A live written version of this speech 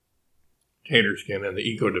Taterskin and the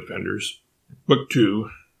Eco-Defenders. Book 2,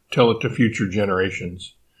 Tell It to Future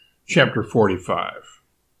Generations. Chapter 45.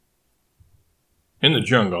 In the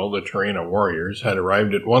jungle, the Taterskin warriors had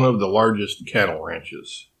arrived at one of the largest cattle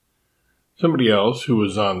ranches. Somebody else who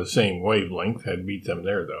was on the same wavelength had beat them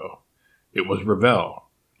there, though. It was Ravel,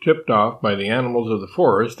 tipped off by the animals of the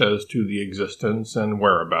forest as to the existence and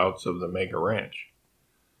whereabouts of the mega ranch.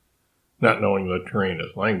 Not knowing the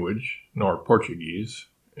Taterskin's language, nor Portuguese,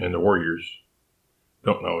 and the warriors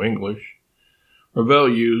don't know English, Ravel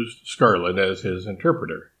used Scarlet as his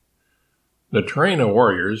interpreter. The Taterskin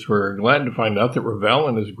warriors were glad to find out that Ravel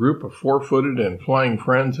and his group of four-footed and flying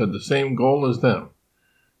friends had the same goal as them,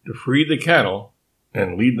 to free the cattle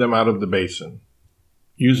and lead them out of the basin.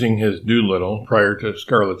 Using his Doolittle prior to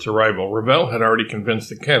Scarlet's arrival, Ravel had already convinced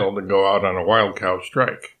the cattle to go out on a wild cow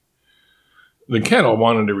strike. The cattle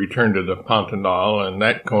wanted to return to the Pantandal, and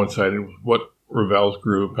that coincided with what Ravel's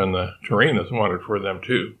group and the Taterskin wanted for them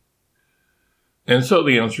too. And so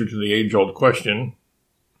the answer to the age-old question,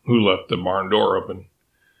 who left the barn door open,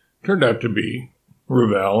 turned out to be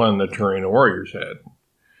Ravel and the Taterskin warriors had.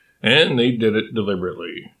 And they did it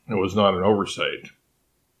deliberately. It was not an oversight.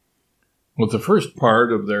 With the first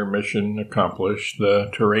part of their mission accomplished, the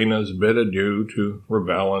Taterskin bid adieu to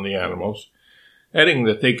Ravel and the animals, adding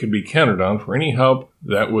that they could be counted on for any help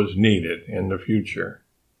that was needed in the future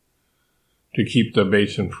to keep the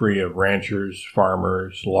basin free of ranchers,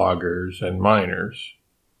 farmers, loggers, and miners.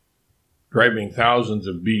 Driving thousands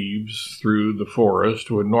of beeves through the forest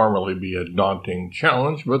would normally be a daunting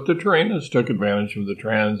challenge, but the Taterskin took advantage of the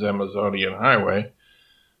Trans-Amazonian Highway,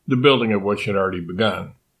 the building of which had already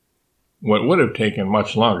begun. What would have taken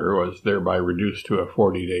much longer was thereby reduced to a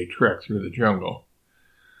 40-day trek through the jungle.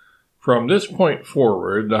 From this point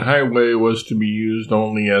forward, the highway was to be used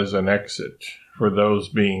only as an exit for those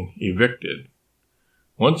being evicted.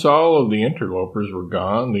 Once all of the interlopers were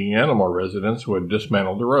gone, the animal residents would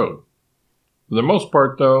dismantle the road. For the most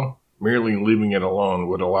part, though, merely leaving it alone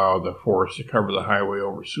would allow the forest to cover the highway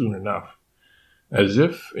over soon enough, as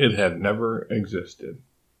if it had never existed.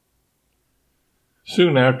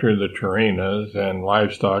 Soon after the Taterskin and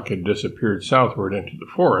livestock had disappeared southward into the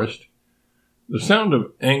forest, the sound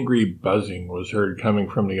of angry buzzing was heard coming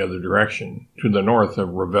from the other direction, to the north of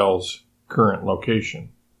Ravel's current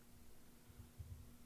location.